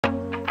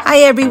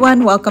Hi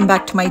everyone, welcome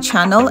back to my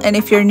channel, and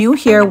if you're new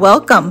here,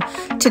 welcome.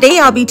 Today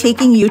I'll be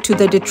taking you to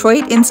the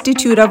Detroit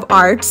Institute of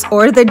Arts,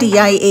 or the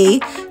DIA,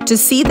 to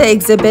see the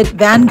exhibit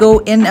Van Gogh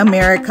in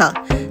America.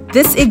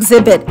 This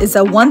exhibit is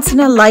a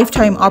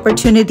once-in-a-lifetime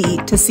opportunity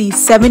to see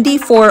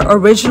 74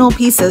 original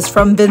pieces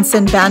from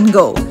Vincent van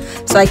Gogh.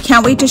 So I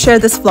can't wait to share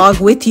this vlog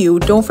with you.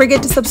 Don't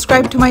forget to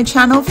subscribe to my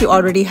channel if you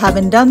already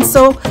haven't done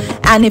so.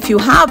 And if you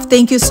have,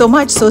 thank you so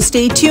much. So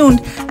stay tuned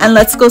and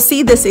let's go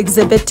see this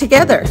exhibit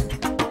together.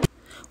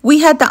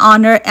 We had the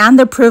honor and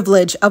the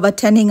privilege of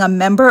attending a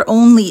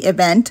member-only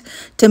event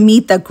to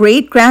meet the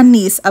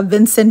great-grandniece of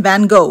Vincent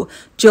van Gogh,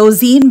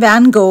 Josine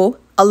van Gogh,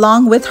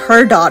 along with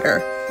her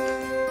daughter.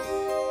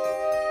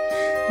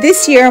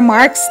 This year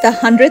marks the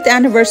 100th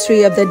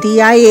anniversary of the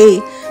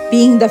DIA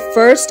being the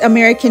first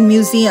American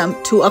museum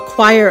to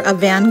acquire a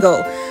Van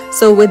Gogh.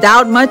 So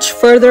without much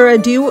further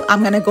ado, I'm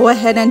going to go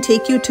ahead and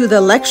take you to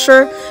the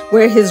lecture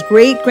where his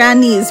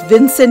great-grandniece,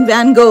 Vincent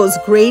van Gogh's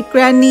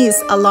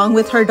great-grandniece, along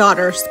with her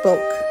daughter,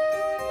 spoke.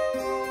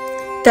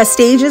 The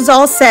stage is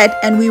all set,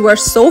 and we were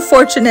so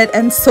fortunate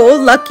and so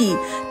lucky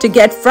to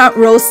get front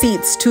row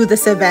seats to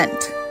this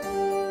event.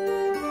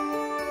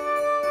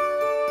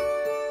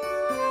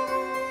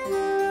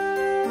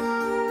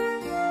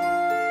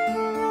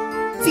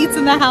 Seats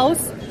in the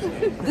house.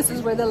 This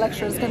is where the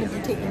lecture is going to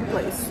be taking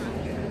place.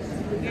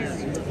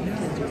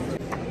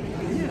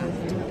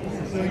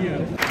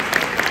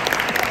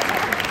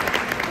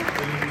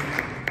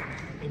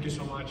 Thank you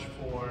so much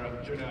for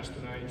joining us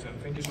tonight, and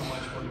thank you so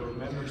much for your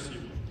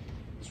membership.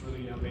 It's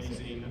really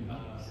amazing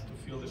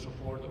to feel the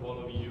support of all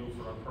of you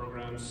for our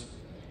programs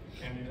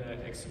and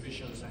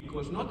exhibitions.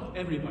 Because not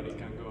everybody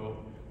can go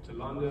to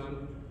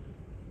London,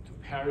 to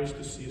Paris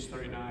to see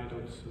Starry Night, or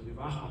to the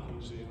Van Gogh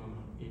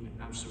Museum in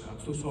Amsterdam.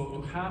 So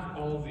to have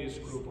all this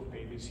group of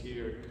paintings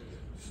here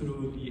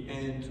through the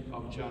end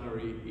of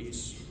January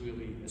is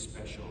really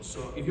special.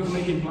 So if you're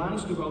making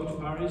plans to go to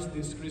Paris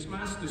this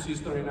Christmas to see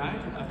Starry Night,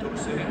 I don't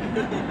say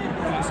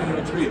cancel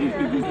your trip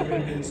because the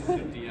paintings of the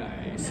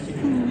DIA is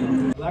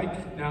here. I'd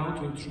like now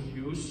to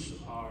introduce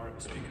our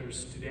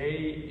speakers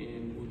today,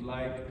 and would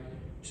like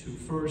to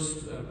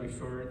first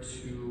refer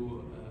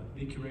to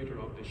the curator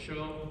of the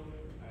show,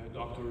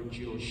 Dr.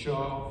 Jill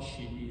Shaw.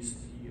 She is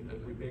the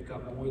Rebecca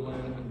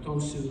Boylan and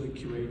Tom Sidley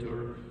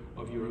Curator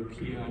of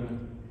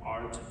European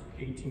Art,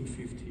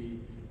 1850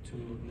 to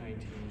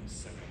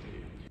 1970.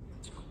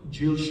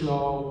 Jill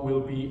Shaw will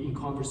be in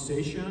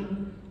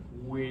conversation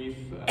with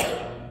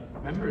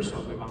members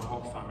of the Van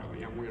Gogh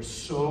family, and we're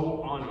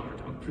so honored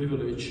and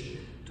privileged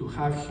to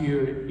have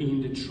here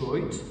in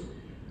Detroit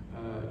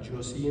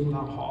Josine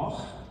van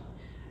Gogh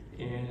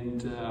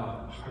and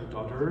her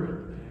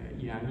daughter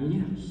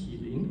Yanni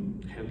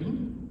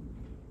Helene.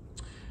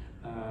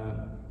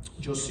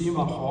 Josine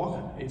van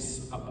Gogh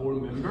is a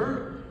board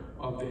member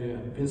of the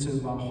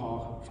Vincent van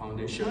Gogh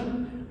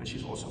Foundation, and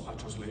she's also a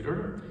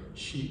translator.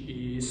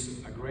 She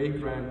is a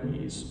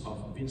great-grandniece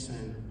of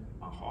Vincent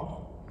van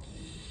Gogh.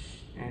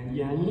 And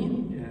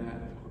Yanni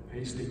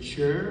is the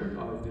chair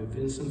of the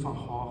Vincent van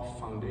Gogh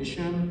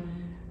Foundation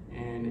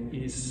and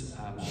is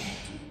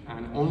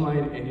an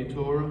online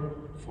editor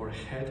for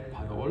Het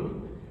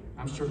Parool,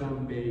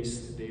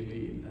 Amsterdam-based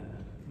daily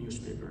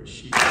newspaper.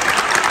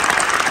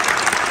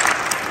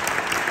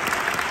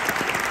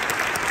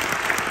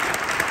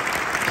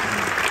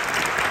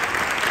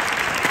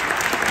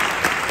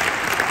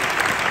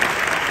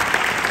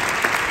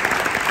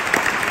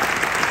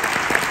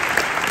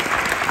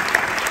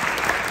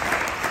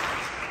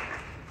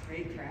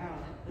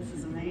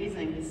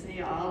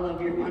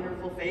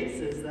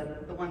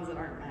 The ones that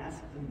aren't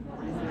masked.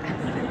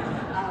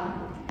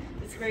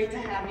 It's great to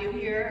have you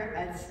here.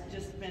 It's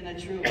just been a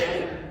true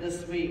honor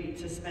this week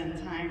to spend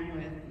time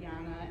with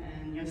Jana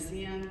and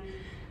Josine.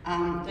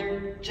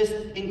 They're just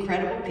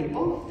incredible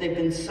people. They've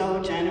been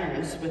so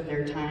generous with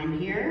their time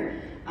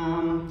here.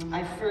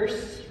 I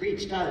first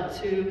reached out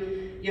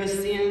to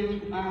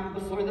Josine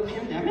before the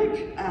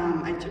pandemic.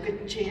 I took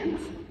a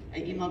chance. I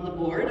emailed the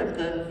board of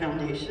the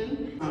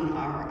foundation on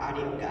our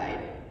audio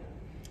guide.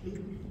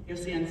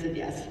 Josine said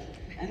yes.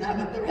 And now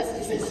the rest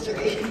is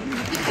history.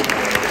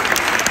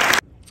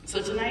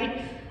 So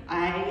tonight,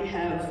 I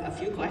have a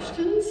few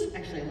questions,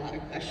 actually a lot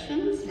of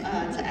questions to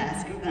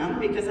ask of them,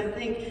 because I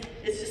think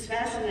it's just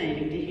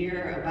fascinating to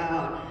hear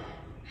about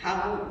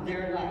how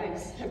their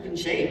lives have been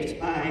shaped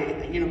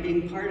by,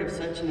 being part of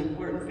such an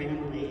important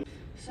family.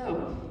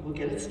 So we'll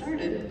get it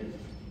started.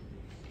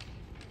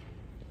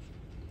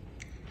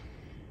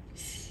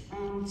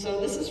 So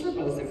this is for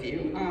both of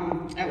you.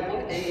 At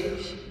what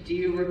age do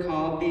you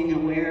recall being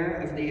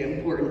aware of the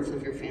importance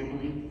of your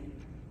family?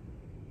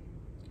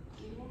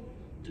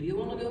 Do you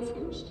want to go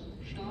first?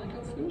 Shall I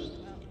go first?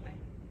 Well,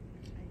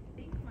 I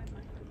think my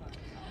microphone.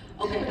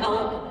 Okay,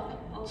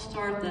 I'll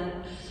start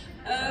then.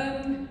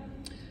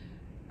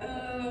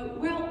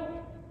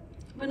 Well,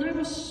 when I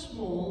was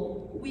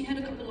small, we had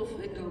a couple of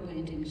Van Gogh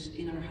paintings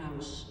in our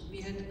house.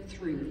 We had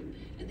 3,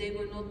 and they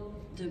were not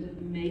the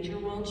major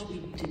ones. We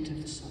didn't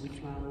have the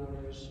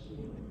sunflowers,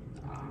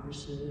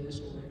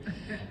 irises or,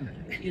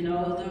 you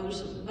know,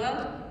 those.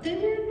 But they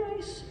were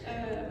nice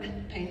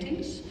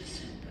paintings.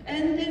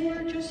 And they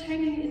were just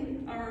hanging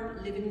in our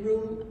living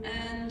room.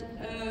 And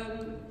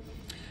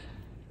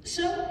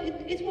so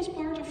it was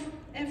part of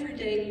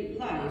everyday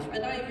life.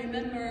 And I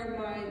remember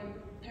my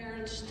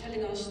parents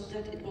telling us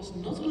that it was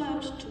not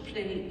allowed to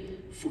play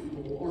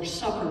football or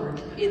soccer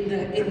in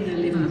the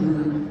living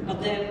room.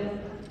 But then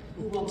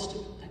who wants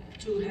to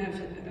have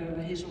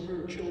his or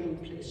her children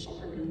play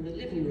soccer in the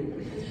living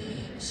room?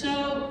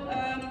 So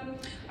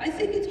I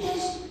think it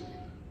was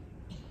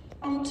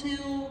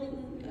until,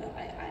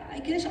 I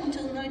guess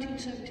until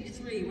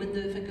 1973, when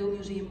the Van Gogh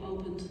Museum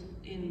opened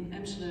in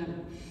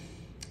Amsterdam.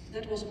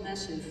 That was a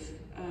massive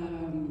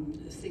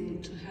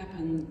thing to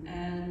happen,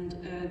 and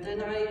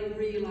then I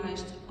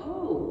realized,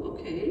 oh,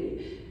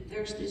 okay,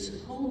 there's this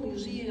whole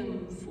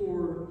museum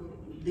for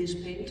this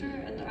painter,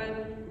 and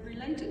I'm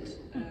related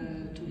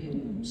to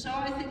him. So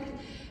I think,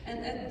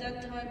 and at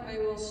that time I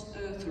was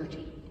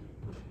 30.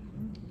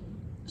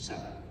 So,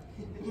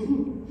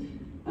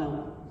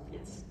 well,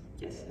 yes,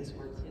 this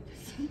works.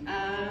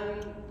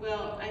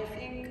 Well, I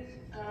think,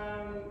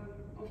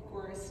 of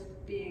course,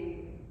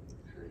 being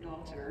her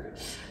daughter,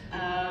 I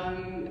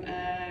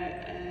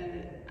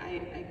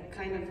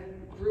kind of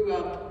grew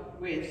up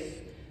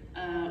with,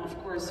 of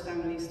course,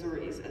 family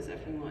stories, as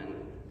everyone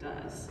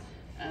does.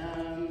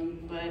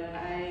 But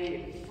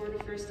for the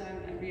first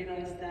time, I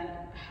realized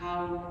that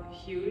how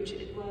huge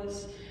it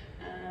was.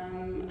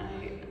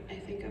 I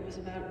think I was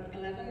about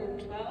 11 or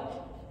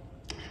 12,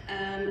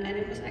 and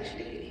it was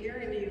actually here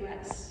in the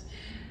US,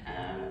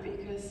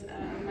 because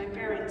my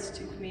parents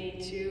took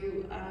me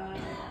to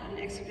an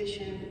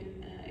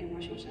exhibition in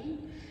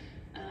Washington,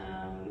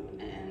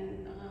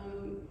 and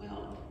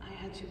well, I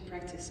had to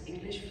practice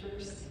English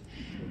first,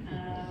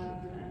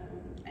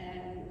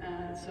 and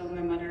so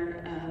my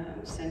mother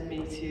sent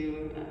me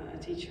to a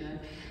teacher,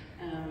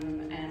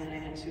 and I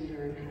had to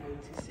learn how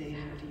to say,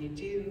 how do you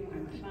do?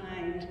 I'm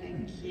fine,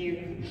 thank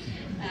you.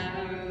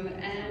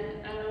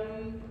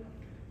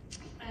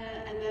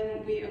 And then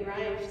we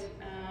arrived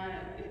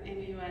in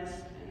the US,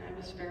 and I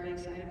was very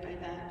excited by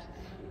that.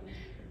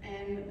 I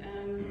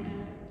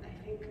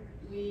think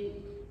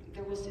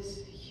there was this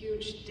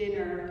huge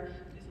dinner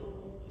with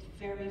all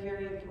very,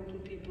 very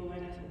important people,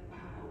 and I thought, wow,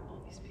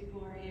 all these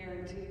people are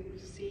here to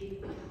see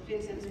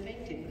Vincent's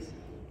paintings.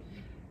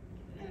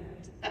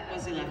 And that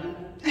was 11.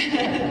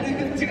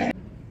 There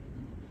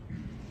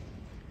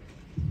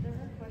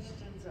are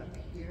questions up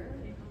here.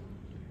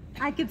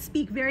 I could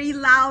speak very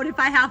loud if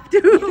I have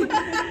to.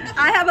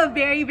 I have a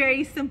very,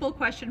 very simple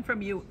question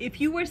from you.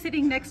 If you were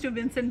sitting next to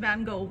Vincent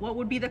van Gogh, what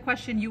would be the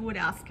question you would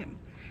ask him?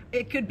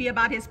 It could be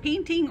about his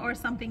painting or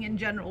something in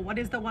general. What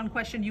is the one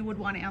question you would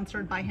want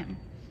answered by him?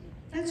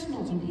 that's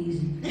not an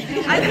easy.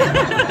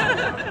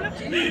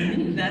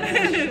 That's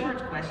a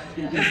short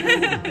question.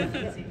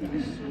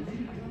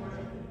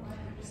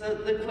 So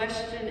the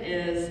question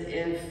is,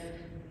 if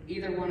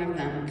either one of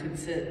them could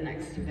sit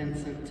next to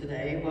Vincent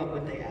today, what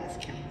would they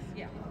ask him?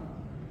 Yeah.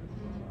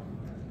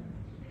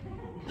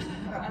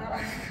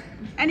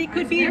 And it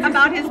could be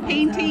about his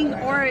painting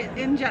or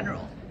in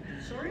general.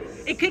 Sorry?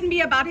 It couldn't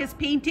be about his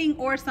painting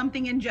or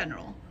something in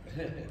general.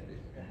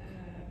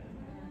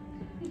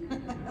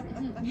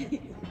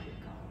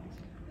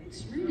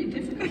 It's really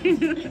difficult.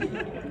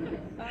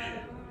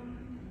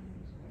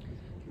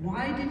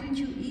 Why didn't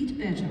you eat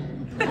better?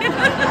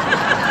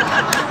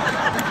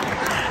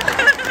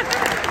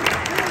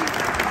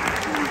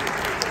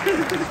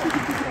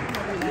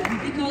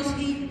 Because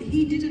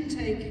he didn't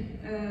take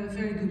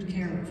very good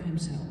care of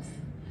himself.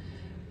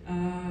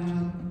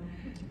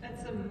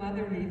 That's a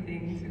motherly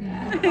thing to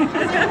ask.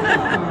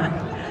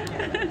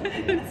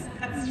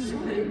 That's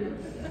true.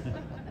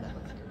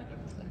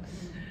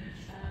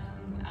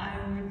 I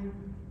would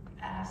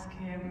ask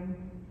him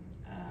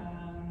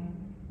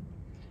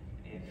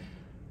if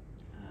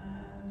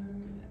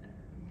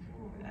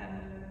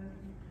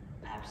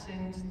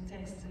absinthe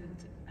tasted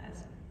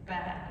as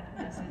bad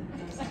as it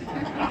does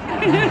today.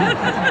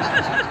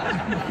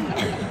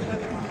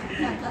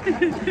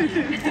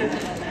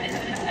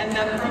 And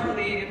then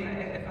probably,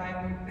 if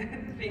I would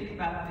think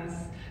about this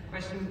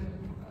question,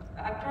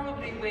 I'd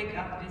probably wake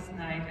up this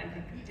night and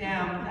think,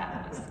 damn,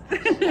 that was...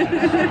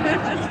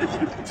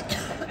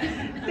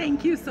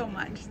 Thank you so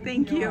much.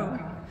 Thank you.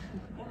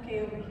 Okay,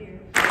 over here.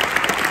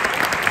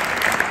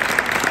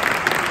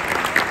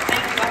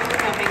 Thank you all for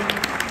coming.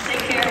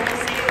 Take care.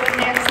 We'll see you in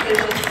the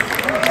exhibition.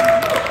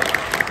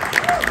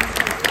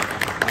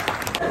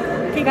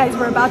 Okay guys,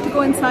 we're about to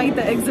go inside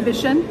the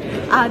exhibition.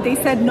 They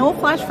said no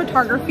flash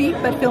photography,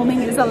 but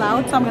filming is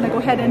allowed, so I'm going to go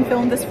ahead and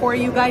film this for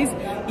you guys.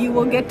 You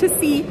will get to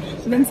see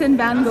Vincent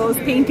van Gogh's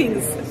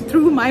paintings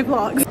through my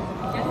vlogs.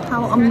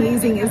 How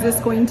amazing is this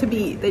going to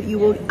be that you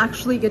will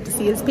actually get to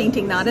see his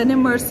painting, not an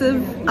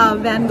immersive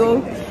Van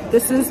Gogh.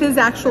 This is his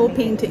actual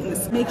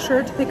paintings. Make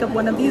sure to pick up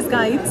one of these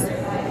guides.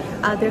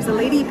 There's a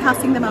lady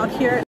passing them out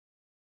here.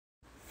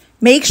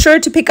 Make sure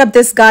to pick up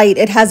this guide.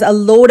 It has a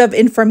load of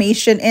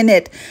information in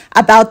it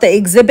about the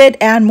exhibit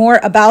and more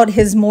about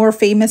his more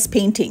famous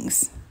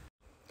paintings.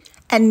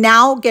 And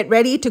now get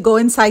ready to go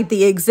inside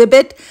the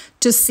exhibit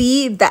to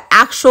see the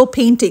actual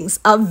paintings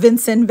of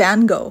Vincent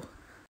van Gogh.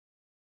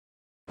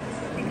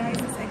 Hey guys,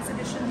 this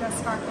exhibition does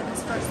start with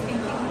this first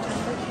painting, which is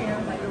the chair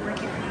by the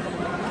working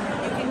people.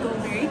 You can go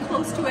very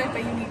close to it,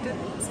 but you need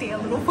to stay a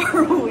little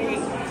far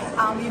away.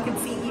 You can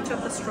see each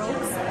of the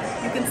strokes.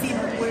 You can see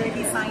where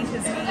he signed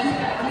his name.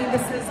 I mean,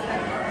 this is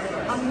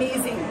an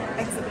amazing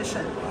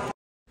exhibition.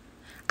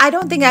 I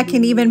don't think I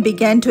can even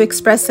begin to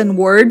express in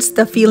words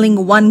the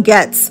feeling one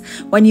gets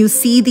when you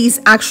see these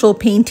actual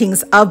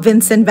paintings of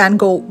Vincent van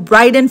Gogh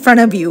right in front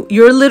of you.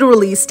 You're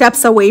literally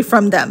steps away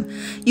from them.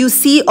 You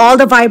see all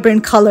the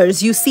vibrant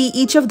colors, you see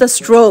each of the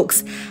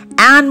strokes,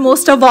 and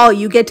most of all,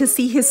 you get to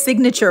see his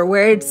signature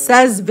where it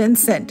says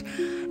Vincent.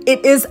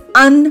 It is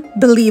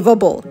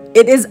unbelievable.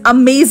 It is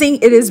amazing.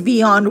 It is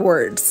beyond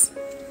words.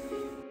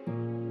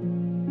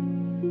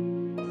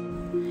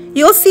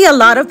 You'll see a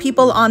lot of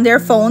people on their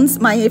phones.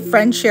 My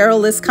friend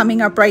Cheryl is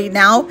coming up right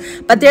now,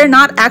 but they're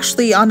not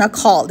actually on a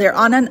call. They're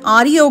on an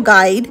audio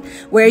guide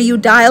where you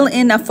dial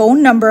in a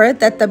phone number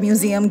that the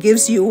museum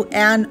gives you,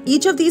 and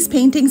each of these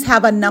paintings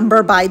have a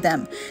number by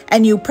them.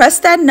 And you press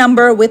that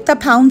number with the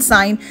pound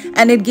sign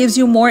and it gives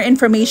you more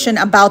information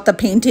about the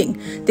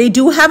painting. They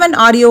do have an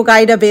audio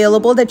guide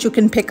available that you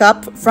can pick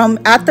up from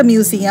at the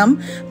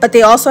museum, but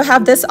they also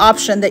have this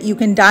option that you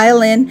can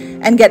dial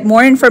in and get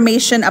more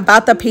information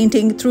about the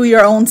painting through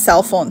your own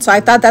cell phone. So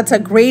I thought that's a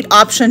great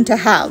option to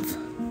have.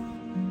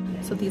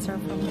 So these are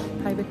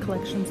from private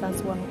collections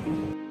as well.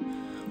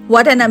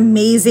 What an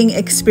amazing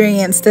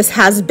experience this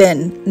has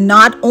been.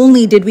 Not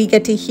only did we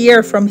get to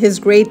hear from his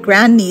great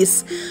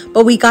grandniece,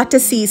 but we got to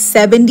see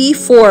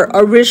 74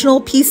 original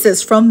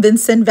pieces from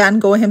Vincent van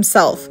Gogh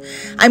himself.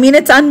 I mean,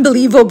 it's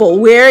unbelievable.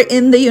 Where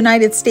in the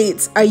United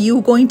States are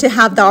you going to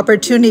have the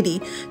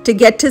opportunity to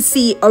get to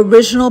see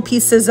original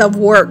pieces of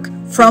work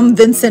from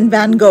Vincent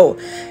van Gogh?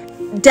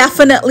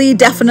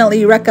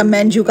 Definitely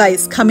recommend you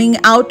guys coming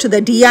out to the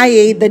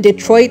DIA, the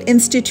Detroit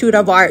Institute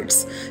of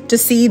Arts, to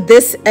see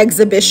this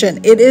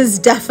exhibition. It is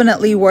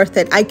definitely worth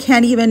it. I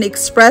can't even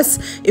express.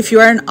 If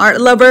you're an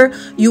art lover,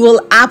 you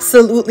will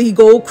absolutely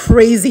go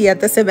crazy at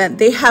this event.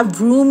 They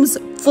have rooms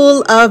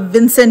full of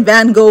Vincent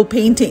van Gogh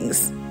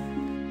paintings.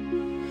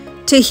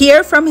 To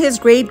hear from his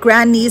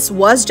great-grandniece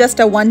was just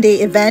a one-day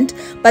event,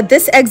 but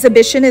this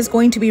exhibition is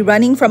going to be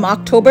running from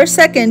October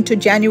 2nd to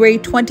January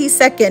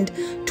 22nd,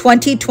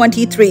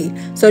 2023.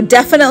 So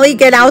definitely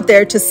get out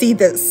there to see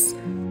this.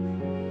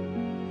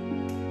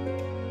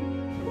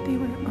 They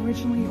were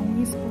originally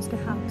only supposed to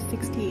have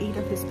 68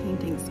 of his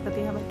paintings, but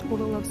they have a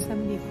total of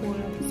 74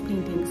 of his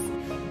paintings.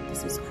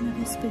 This is one of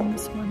his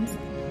famous ones,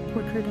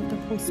 Portrait of the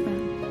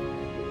Postman.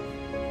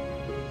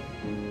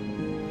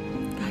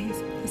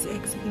 This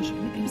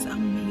exhibition is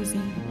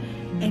amazing.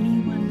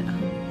 Anyone,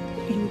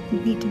 you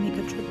need to make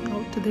a trip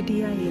out to the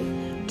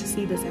DIA to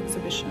see this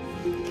exhibition.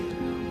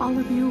 All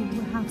of you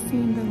who have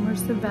seen the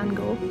immersive Van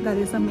Gogh, that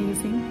is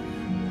amazing,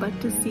 but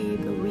to see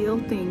the real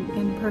thing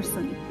in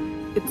person,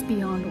 it's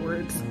beyond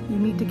words. You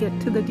need to get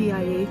to the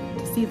DIA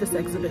to see this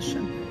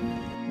exhibition.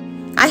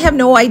 I have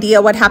no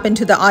idea what happened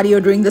to the audio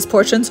during this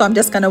portion, so I'm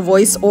just going to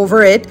voice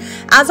over it.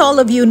 As all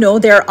of you know,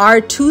 there are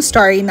two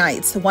Starry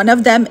Nights. One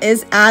of them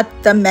is at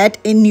the Met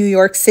in New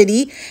York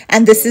City,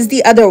 and this is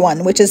the other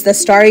one, which is the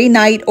Starry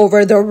Night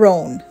over the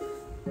Rhone.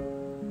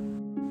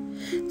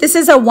 This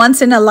is a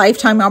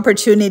once-in-a-lifetime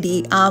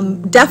opportunity.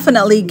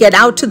 Definitely get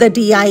out to the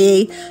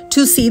DIA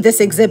to see this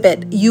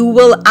exhibit. You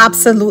will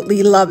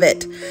absolutely love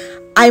it.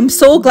 I'm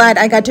so glad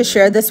I got to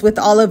share this with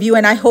all of you,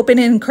 and I hope it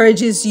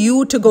encourages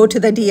you to go to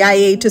the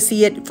DIA to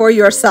see it for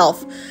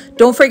yourself.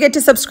 Don't forget to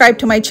subscribe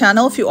to my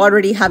channel if you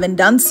already haven't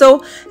done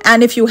so.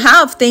 And if you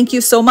have, thank you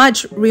so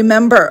much.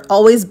 Remember,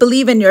 always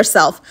believe in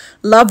yourself,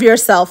 love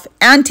yourself,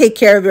 and take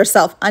care of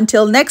yourself.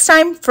 Until next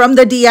time, from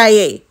the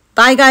DIA.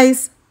 Bye,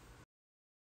 guys.